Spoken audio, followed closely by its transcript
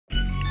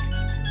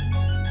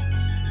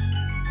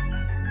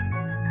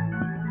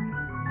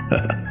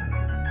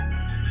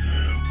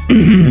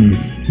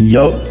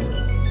Yo,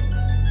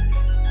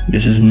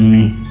 this is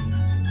me.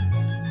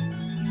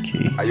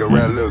 Okay. Are you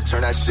ready, Luke?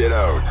 Turn that shit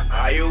out.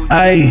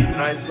 Aye.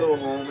 Nice little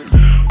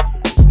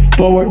homie.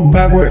 Forward,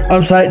 backward,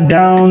 upside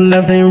down,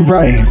 left and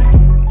right.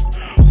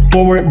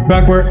 Forward,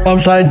 backward,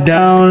 upside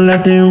down,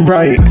 left and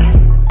right.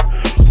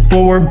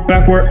 Forward,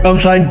 backward,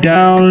 upside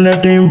down,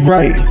 left and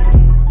right.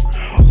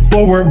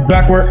 Forward,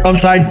 backward,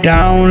 upside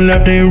down,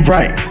 left and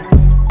right.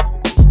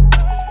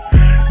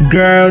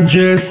 Girl,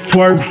 just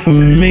twerk for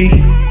me.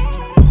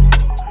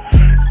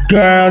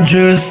 Girl,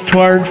 just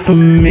twerk for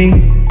me.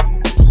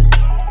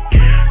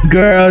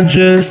 Girl,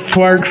 just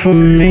twerk for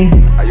me.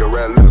 Are you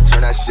ready, Luke?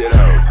 Turn that shit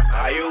out.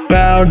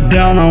 Bow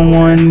down on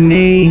one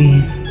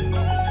knee.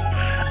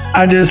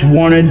 I just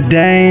wanna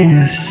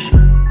dance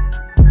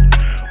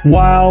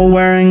while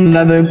wearing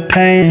leather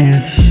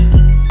pants.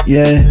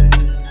 Yeah,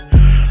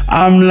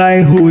 I'm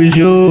like, who is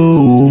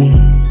you?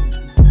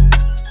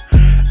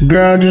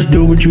 Girl, just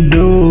do what you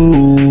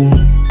do.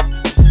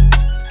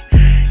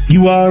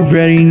 You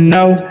already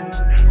know.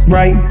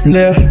 Right,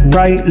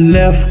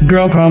 left,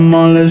 girl, come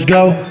on, let's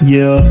go.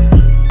 Yeah,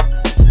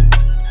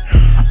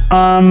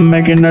 I'm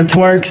making a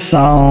twerk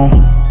song.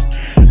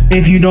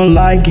 If you don't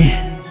like it,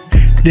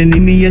 then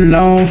leave me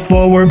alone.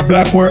 Forward,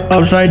 backward,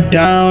 upside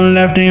down,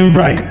 left and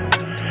right.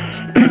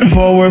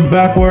 Forward,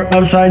 backward,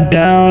 upside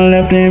down,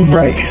 left and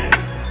right.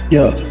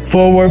 Yeah,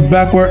 forward,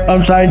 backward,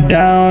 upside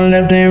down,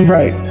 left and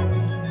right.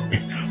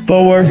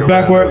 Forward,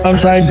 backward,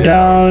 upside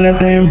down,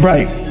 left and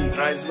right.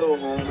 Nice little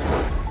homie.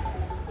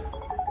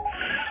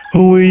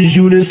 Who is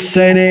you to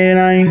say that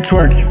I ain't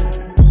twerking?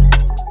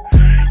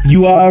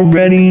 You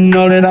already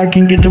know that I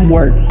can get to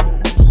work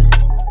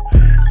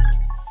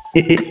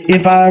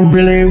if I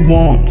really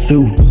want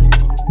to,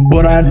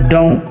 but I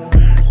don't.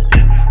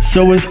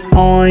 So it's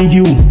on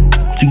you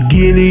to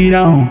get it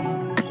on.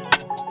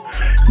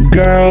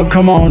 Girl,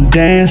 come on,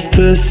 dance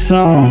to the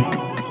song.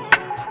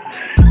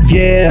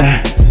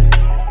 Yeah,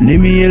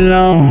 leave me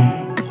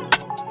alone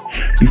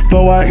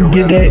before I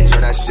get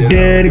that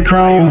daddy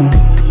chrome.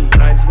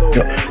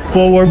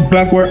 Forward,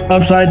 backward,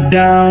 upside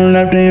down,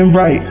 left and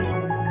right.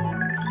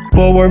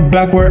 Forward,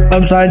 backward,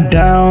 upside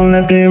down,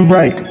 left and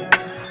right.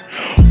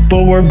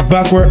 Forward,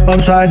 backward,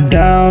 upside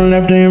down,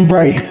 left and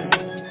right.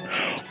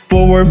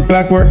 Forward,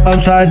 backward,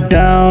 upside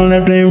down,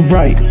 left and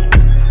right.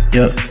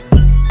 Yep.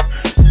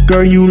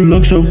 Girl, you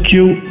look so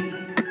cute.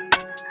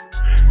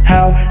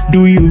 How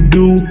do you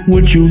do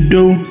what you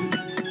do?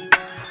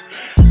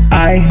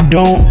 I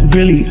don't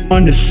really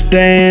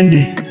understand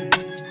it.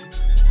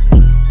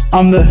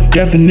 I'm the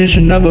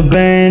definition of a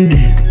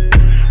bandit.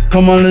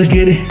 Come on, let's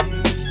get it.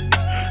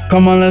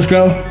 Come on, let's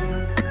go.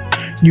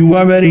 You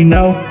already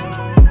know.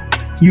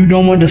 You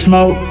don't want to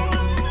smoke.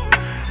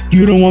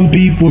 You don't want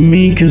beef with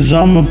me, cause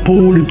I'ma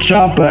pull the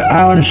chopper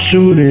out and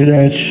shoot it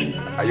at you.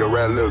 Are you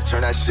ready, Luke?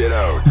 Turn that shit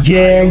out.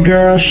 Yeah,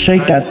 girl,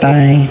 shake that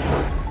thing.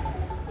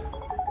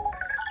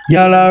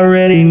 Y'all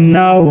already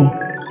know.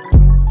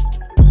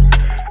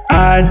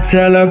 I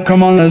tell her,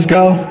 come on, let's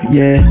go.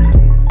 Yeah.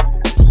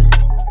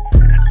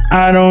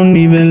 I don't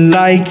even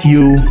like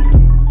you.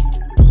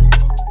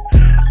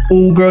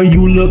 Ooh, girl,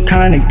 you look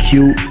kinda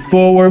cute.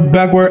 Forward,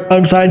 backward,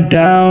 upside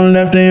down,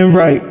 left and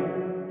right.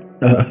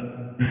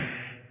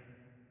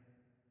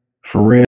 For real.